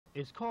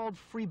It's called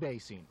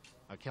freebasing,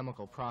 a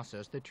chemical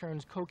process that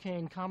turns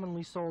cocaine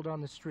commonly sold on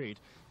the street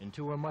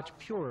into a much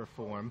purer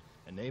form,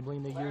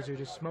 enabling the user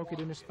to smoke it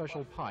in a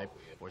special pipe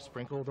or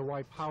sprinkle the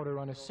white powder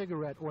on a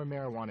cigarette or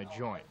marijuana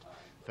joint.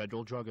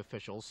 Federal drug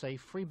officials say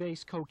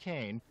freebase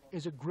cocaine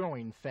is a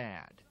growing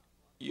fad.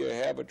 You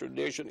have a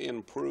tradition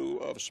in Peru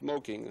of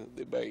smoking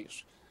the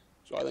base.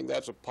 So I think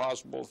that's a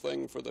possible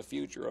thing for the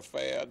future, a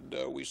fad.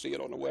 We see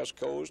it on the West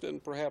Coast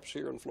and perhaps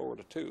here in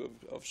Florida too,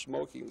 of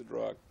smoking the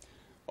drug.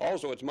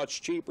 Also, it's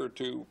much cheaper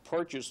to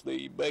purchase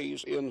the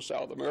base in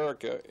South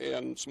America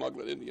and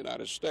smuggle it in the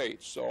United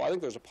States. So I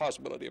think there's a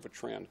possibility of a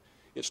trend.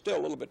 It's still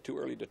a little bit too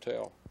early to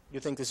tell. You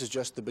think this is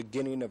just the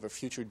beginning of a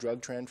future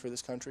drug trend for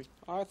this country?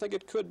 I think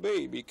it could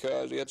be,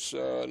 because it's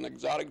an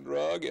exotic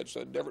drug. It's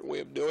a different way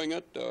of doing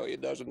it.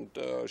 It doesn't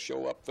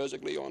show up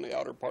physically on the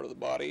outer part of the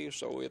body,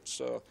 so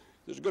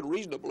there's a good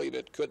reason to believe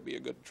it could be a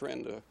good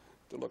trend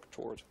to look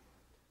towards.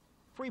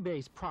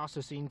 Freebase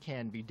processing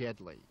can be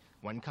deadly.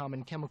 One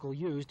common chemical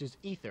used is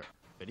ether,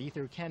 but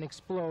ether can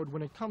explode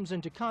when it comes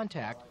into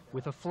contact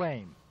with a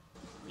flame.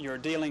 You're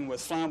dealing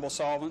with flammable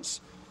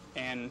solvents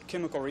and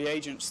chemical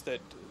reagents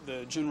that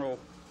the general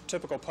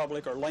typical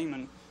public or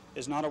layman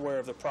is not aware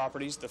of the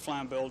properties, the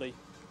flammability,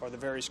 or the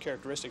various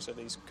characteristics of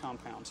these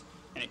compounds.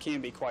 And it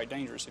can be quite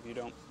dangerous if you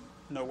don't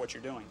know what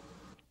you're doing.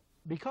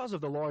 Because of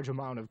the large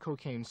amount of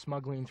cocaine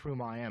smuggling through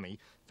Miami,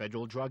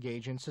 federal drug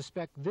agents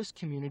suspect this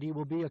community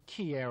will be a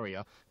key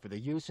area for the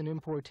use and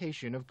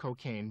importation of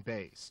cocaine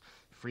base.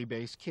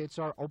 Freebase kits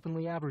are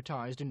openly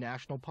advertised in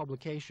national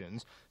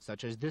publications,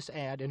 such as this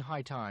ad in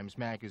High Times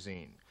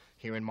magazine.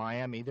 Here in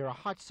Miami, they're a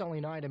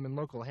hot-selling item in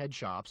local head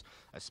shops,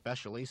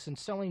 especially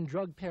since selling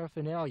drug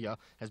paraphernalia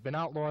has been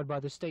outlawed by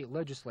the state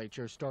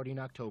legislature starting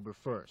October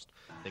 1st.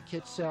 The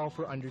kits sell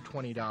for under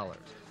 $20.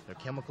 Their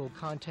chemical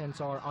contents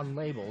are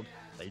unlabeled.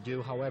 They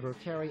do, however,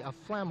 carry a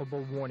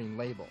flammable warning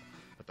label.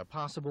 But the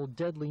possible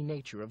deadly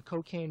nature of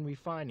cocaine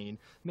refining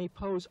may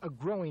pose a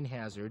growing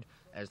hazard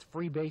as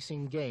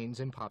freebasing gains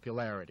in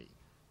popularity.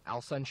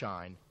 Al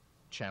Sunshine,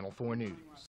 Channel 4 News.